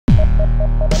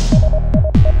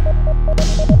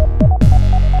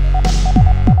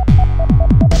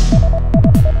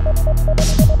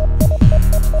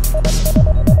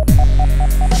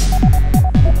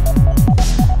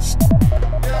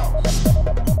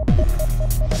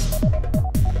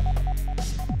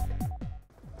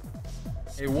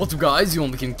Hey, what's up guys, you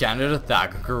only in Canada,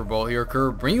 ICurveBulletsHD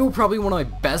here, bringing you probably one of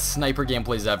my best sniper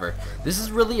gameplays ever. This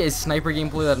is really a sniper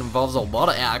gameplay that involves a lot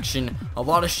of action, a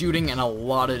lot of shooting, and a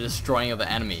lot of destroying of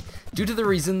the enemy. Due to the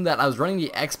reason that I was running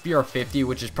the XPR-50,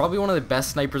 which is probably one of the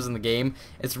best snipers in the game.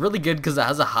 It's really good because it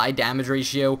has a high damage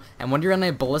ratio, and when you're on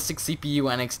a ballistic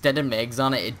CPU and extended mags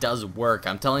on it, it does work.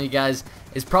 I'm telling you guys,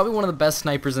 it's probably one of the best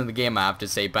snipers in the game, I have to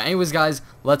say. But anyways guys,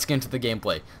 let's get into the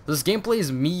gameplay. This gameplay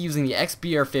is me using the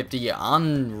XPR-50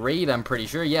 on raid, I'm pretty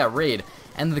sure. Yeah, raid.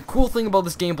 And the cool thing about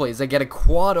this gameplay is I get a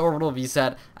quad orbital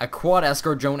Vsat, a quad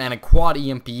escort drone, and a quad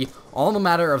EMP, all in a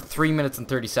matter of 3 minutes and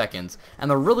 30 seconds.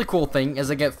 And the really cool thing is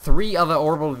I get 3 of the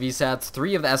orbital Vsats,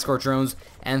 3 of the escort drones,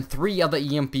 and 3 of the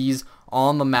EMPs, all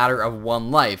in the matter of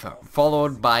 1 life,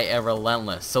 followed by a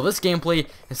relentless. So this gameplay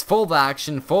is full of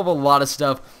action, full of a lot of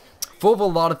stuff, full of a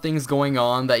lot of things going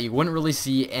on that you wouldn't really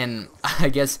see in, I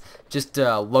guess, just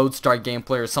load start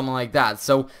gameplay or something like that.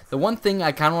 So the one thing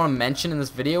I kind of want to mention in this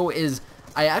video is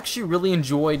I actually really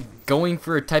enjoyed going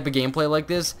for a type of gameplay like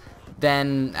this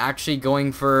than actually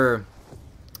going for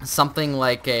something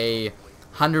like a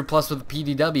 100 plus with a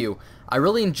PDW. I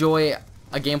really enjoy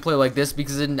a gameplay like this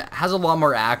because it has a lot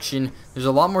more action, there's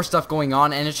a lot more stuff going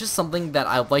on, and it's just something that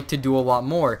I like to do a lot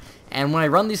more. And when I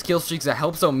run these kill streaks, it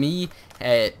helps out me.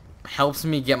 It helps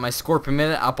me get my score per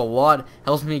minute up a lot,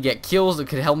 helps me get kills, it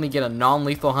could help me get a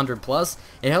non-lethal 100 plus,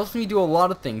 it helps me do a lot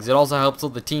of things. It also helps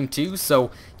with the team too, so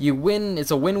you win.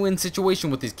 It's a win-win situation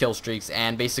with these kill streaks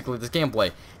and basically this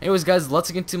gameplay. Anyways guys,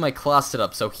 let's get into my class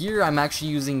setup. So here I'm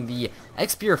actually using the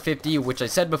XPR-50, which I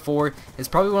said before is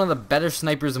probably one of the better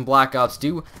snipers in Black Ops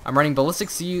 2. I'm running ballistic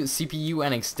CPU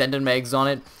and extended mags on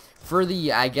it. For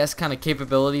the, I guess, kind of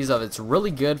capabilities of it's really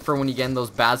good for when you get in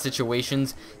those bad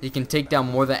situations. You can take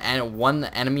down more than one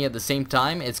enemy at the same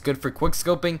time. It's good for quick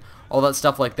scoping, all that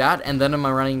stuff like that. And then I'm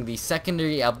running the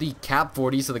secondary of the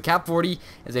Cap-40. So the Cap-40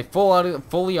 is a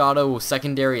fully auto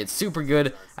secondary. It's super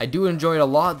good. I do enjoy it a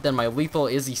lot. Then my lethal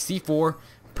is the C4.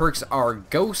 Perks are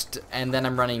Ghost, and then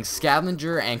I'm running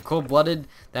Scavenger and Cold-Blooded,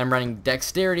 then I'm running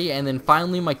Dexterity, and then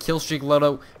finally my kill streak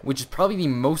loadout, which is probably the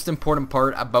most important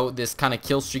part about this kind of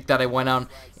kill streak that I went on,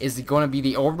 is going to be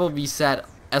the Orbital Vsat,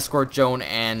 Escort Drone,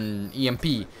 and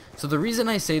EMP. So the reason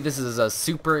I say this is a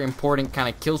super important kind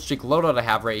of kill streak loadout I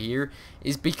have right here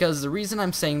is because the reason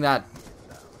I'm saying that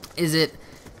is it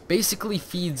basically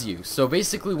feeds you. So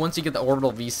basically once you get the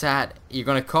orbital Vsat, you're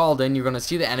going to call it in, you're going to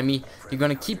see the enemy, you're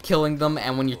going to keep killing them,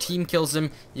 and when your team kills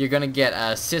them, you're going to get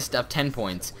an assist of 10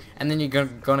 points. And then you're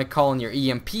going to call in your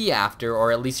EMP after,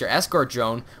 or at least your escort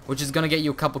drone, which is going to get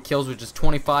you a couple kills, which is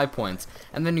 25 points.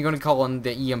 And then you're going to call in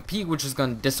the EMP, which is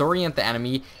going to disorient the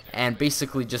enemy and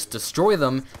basically just destroy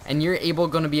them, and you're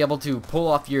going to be able to pull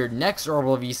off your next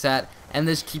orbital Vsat, and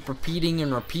this keep repeating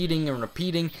and repeating and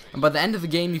repeating, and by the end of the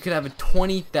game you could have a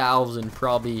 20,000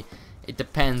 probably. It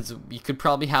depends. You could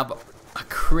probably have a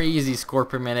crazy score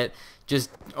per minute.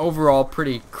 Just overall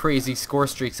pretty crazy score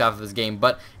streaks after this game.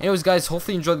 But anyways guys,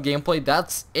 hopefully you enjoyed the gameplay.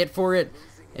 That's it for it.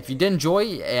 If you did enjoy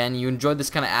and you enjoyed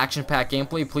this kind of action-packed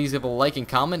gameplay, please give a like and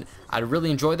comment. I'd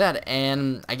really enjoy that,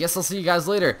 and I guess I'll see you guys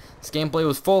later. This gameplay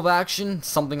was full of action,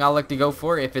 something I like to go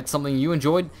for. If it's something you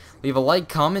enjoyed, leave a like,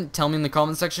 comment, tell me in the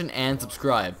comment section, and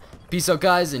subscribe. Peace out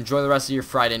guys, enjoy the rest of your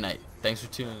Friday night. Thanks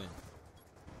for tuning in.